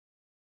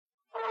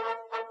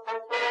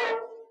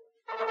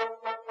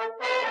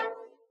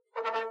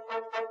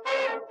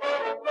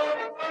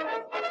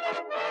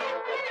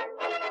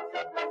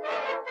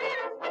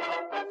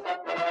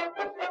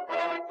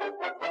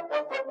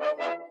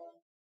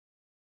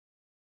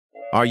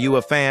Are you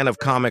a fan of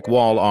comic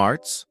wall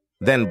arts?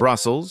 Then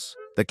Brussels,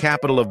 the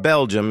capital of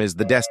Belgium, is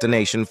the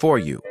destination for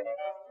you.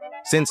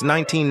 Since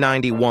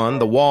 1991,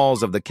 the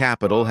walls of the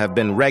capital have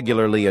been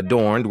regularly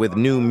adorned with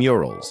new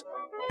murals,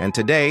 and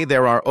today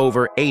there are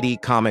over 80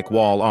 comic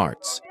wall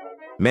arts.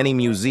 Many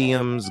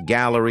museums,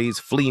 galleries,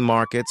 flea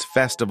markets,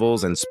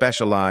 festivals, and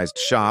specialized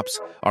shops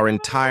are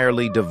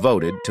entirely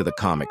devoted to the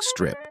comic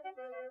strip.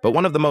 But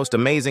one of the most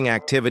amazing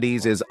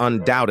activities is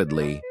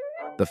undoubtedly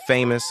the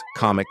famous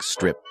comic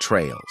strip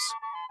trails.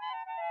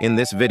 In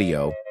this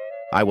video,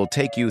 I will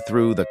take you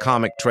through the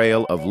comic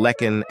trail of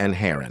Laeken and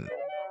Haren.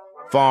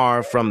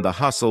 Far from the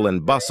hustle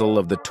and bustle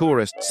of the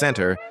tourist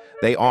center,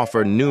 they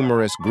offer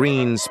numerous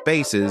green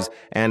spaces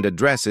and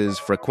addresses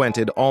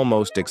frequented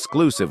almost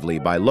exclusively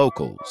by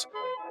locals.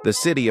 The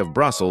city of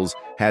Brussels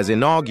has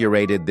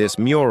inaugurated this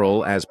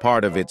mural as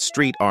part of its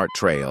street art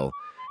trail,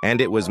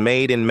 and it was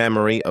made in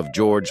memory of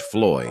George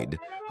Floyd,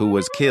 who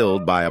was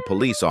killed by a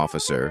police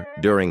officer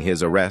during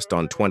his arrest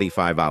on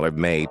 25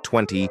 May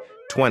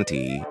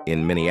 2020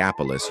 in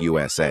Minneapolis,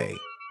 USA.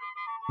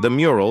 The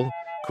mural,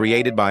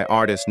 created by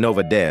artist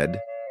Nova Dead,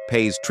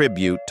 pays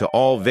tribute to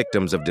all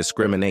victims of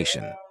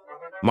discrimination.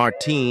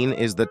 Martine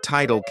is the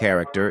title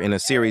character in a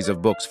series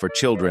of books for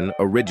children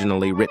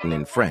originally written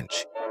in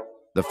French.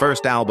 The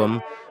first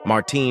album,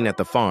 Martine at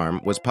the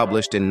Farm, was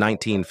published in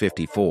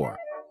 1954.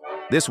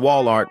 This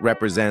wall art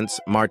represents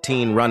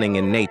Martine running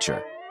in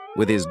nature,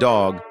 with his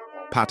dog,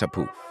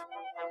 Patapouf.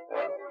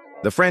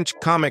 The French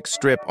comic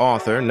strip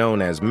author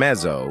known as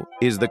Mezzo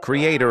is the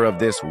creator of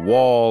this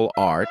wall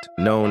art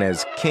known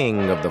as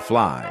King of the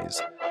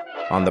Flies.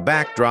 On the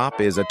backdrop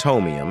is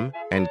atomium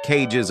and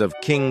cages of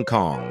King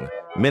Kong,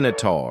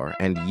 Minotaur,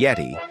 and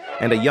Yeti,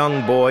 and a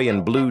young boy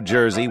in blue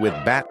jersey with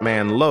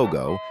Batman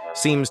logo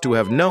seems to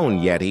have known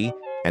Yeti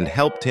and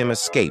helped him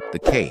escape the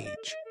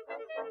cage.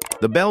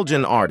 The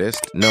Belgian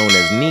artist, known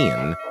as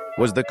Neon,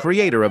 was the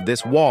creator of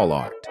this wall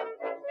art.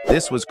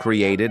 This was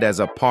created as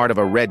a part of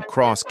a Red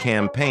Cross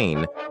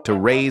campaign to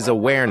raise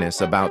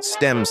awareness about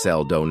stem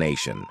cell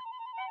donation.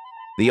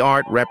 The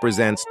art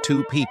represents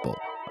two people,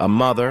 a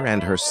mother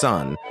and her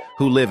son,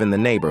 who live in the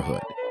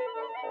neighborhood.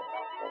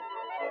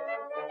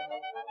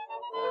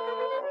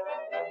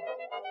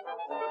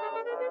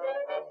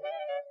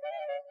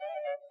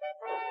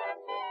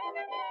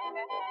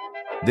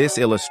 This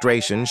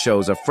illustration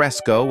shows a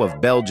fresco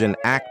of Belgian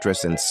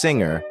actress and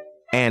singer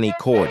Annie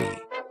Cordy.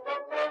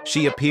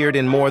 She appeared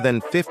in more than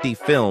 50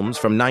 films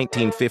from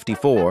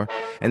 1954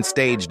 and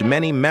staged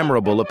many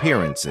memorable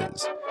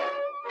appearances.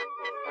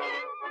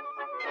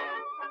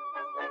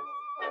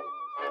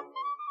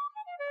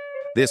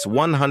 This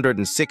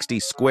 160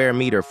 square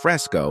meter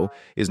fresco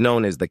is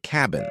known as the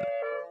Cabin.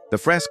 The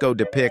fresco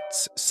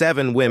depicts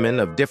 7 women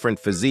of different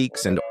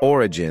physiques and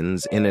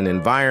origins in an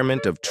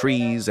environment of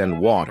trees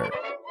and water.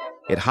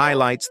 It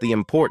highlights the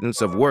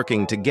importance of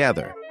working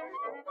together.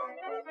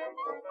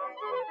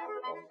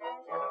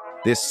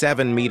 This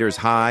 7 meters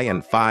high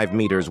and 5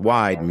 meters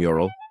wide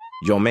mural,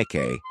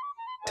 Jomeke,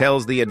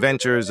 tells the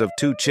adventures of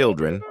 2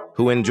 children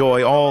who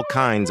enjoy all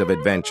kinds of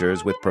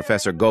adventures with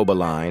Professor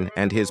Gobeline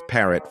and his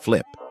parrot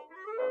Flip.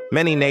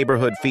 Many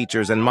neighborhood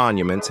features and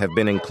monuments have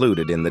been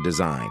included in the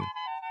design.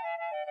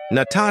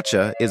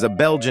 Natasha is a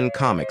Belgian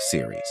comic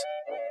series.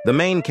 The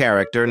main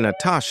character,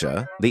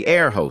 Natasha, the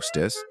air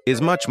hostess,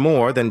 is much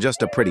more than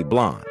just a pretty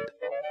blonde.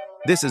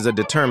 This is a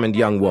determined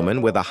young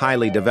woman with a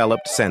highly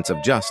developed sense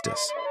of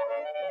justice.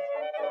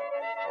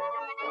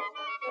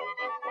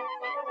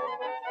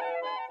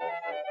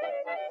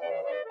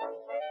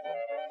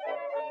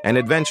 An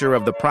adventure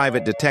of the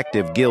private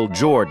detective Gil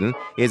Jordan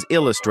is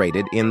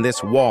illustrated in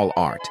this wall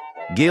art.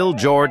 Gil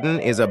Jordan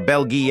is a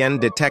Belgian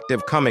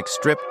detective comic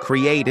strip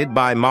created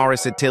by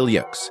Maurice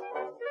Tillieux.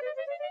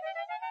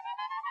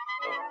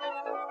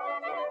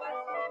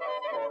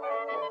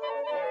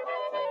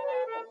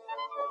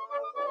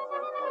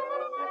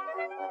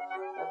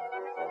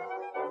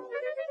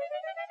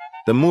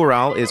 The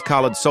mural is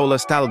called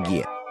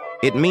solastalgia.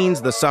 It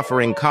means the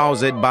suffering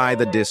caused by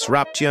the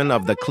disruption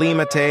of the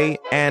climate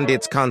and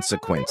its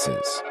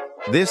consequences.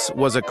 This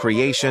was a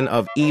creation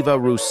of Eva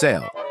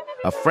Roussel,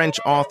 a French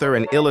author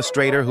and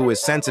illustrator who is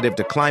sensitive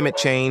to climate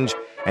change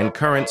and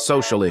current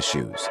social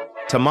issues.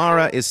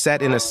 Tamara is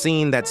set in a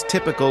scene that's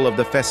typical of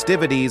the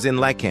festivities in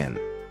Laeken.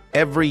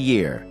 Every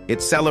year,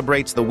 it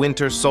celebrates the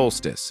winter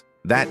solstice,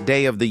 that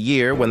day of the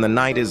year when the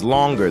night is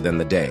longer than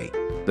the day.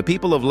 The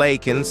people of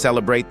Laeken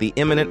celebrate the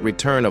imminent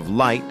return of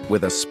light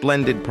with a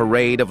splendid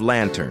parade of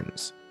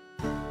lanterns.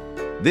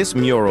 This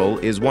mural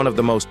is one of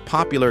the most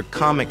popular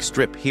comic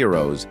strip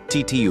heroes,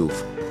 Titeuf,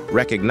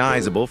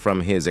 recognizable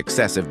from his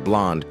excessive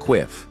blonde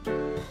quiff.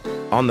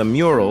 On the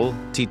mural,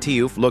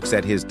 Titeuf looks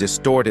at his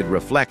distorted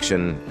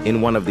reflection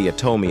in one of the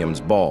atomium's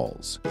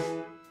balls.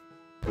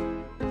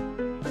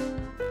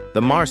 The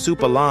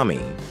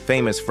Marsupilami,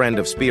 famous friend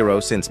of Spiro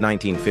since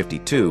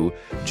 1952,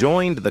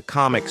 joined the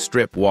comic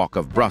strip walk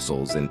of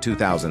Brussels in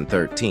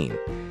 2013.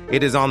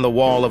 It is on the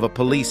wall of a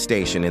police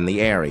station in the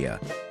area.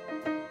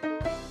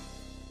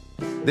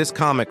 This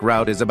comic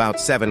route is about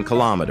 7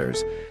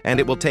 kilometers, and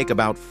it will take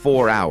about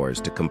 4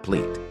 hours to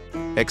complete.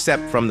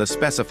 Except from the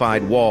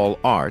specified wall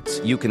arts,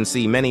 you can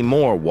see many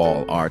more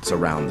wall arts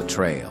around the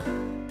trail.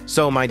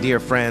 So, my dear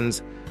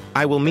friends,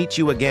 I will meet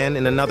you again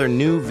in another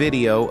new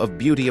video of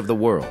Beauty of the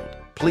World.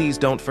 Please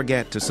don't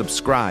forget to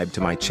subscribe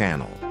to my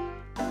channel.